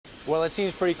Well, it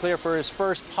seems pretty clear for his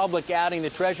first public outing, the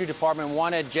Treasury Department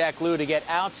wanted Jack Lew to get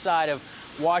outside of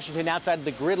Washington, outside of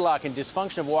the gridlock and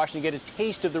dysfunction of Washington, get a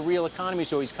taste of the real economy.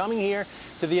 So he's coming here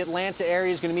to the Atlanta area.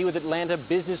 He's going to meet with Atlanta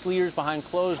business leaders behind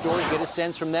closed doors, get a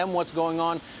sense from them what's going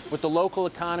on with the local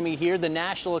economy here, the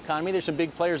national economy. There's some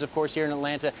big players, of course, here in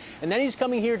Atlanta. And then he's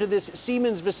coming here to this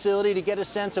Siemens facility to get a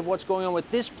sense of what's going on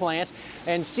with this plant.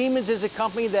 And Siemens is a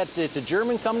company that, it's a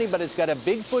German company, but it's got a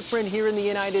big footprint here in the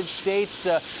United States,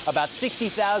 about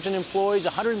 60,000 employees,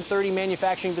 130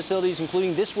 manufacturing facilities,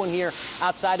 including this one here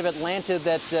outside of Atlanta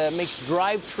that makes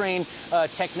drivetrain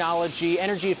technology,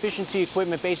 energy efficiency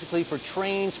equipment, basically for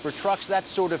trains, for trucks, that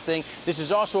sort of thing. This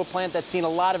is also a plant that's seen a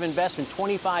lot of investment,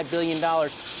 $25 billion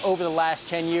over the last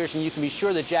 10 years, and you can be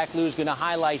sure that Jack Lew is going to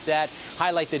highlight that,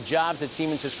 highlight the jobs that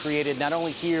Siemens has created, not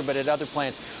only here, but at other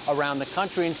plants around the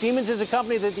country. And Siemens is a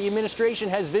company that the administration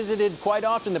has visited quite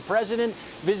often. The president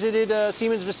visited a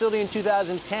Siemens facility in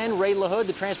 2010. Ray LaHood,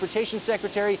 the transportation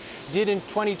secretary, did in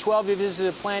 2012. He visited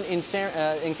a plant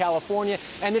in California.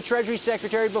 And the Treasury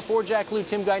Secretary before Jack Lew,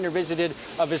 Tim Geithner, visited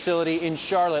a facility in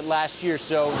Charlotte last year.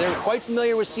 So they're quite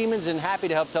familiar with Siemens and happy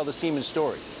to help tell the Siemens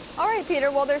story. All right,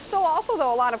 Peter. Well, there's still also,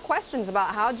 though, a lot of questions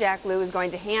about how Jack Lew is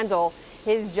going to handle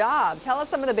his job. Tell us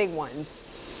some of the big ones.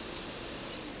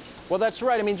 Well, that's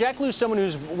right. I mean, Jack Lew is someone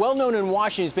who's well known in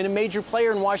Washington. He's been a major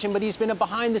player in Washington, but he's been a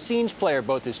behind-the-scenes player,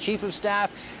 both as chief of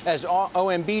staff, as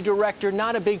OMB director,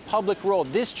 not a big public role.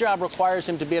 This job requires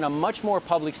him to be on a much more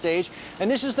public stage,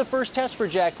 and this is the first test for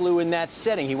Jack Lew in that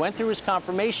setting. He went through his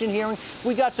confirmation hearing.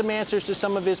 We got some answers to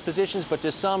some of his positions, but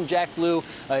to some, Jack Lew,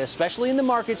 especially in the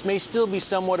markets, may still be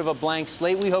somewhat of a blank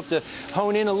slate. We hope to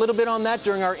hone in a little bit on that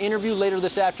during our interview later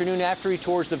this afternoon after he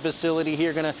tours the facility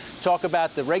here. Going to talk about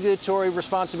the regulatory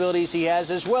responsibilities he has,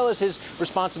 as well as his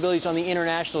responsibilities on the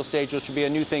international stage, which will be a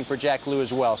new thing for Jack Lew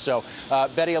as well. So,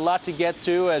 Betty, a lot to get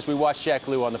to as we watch Jack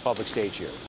Lew on the public stage here.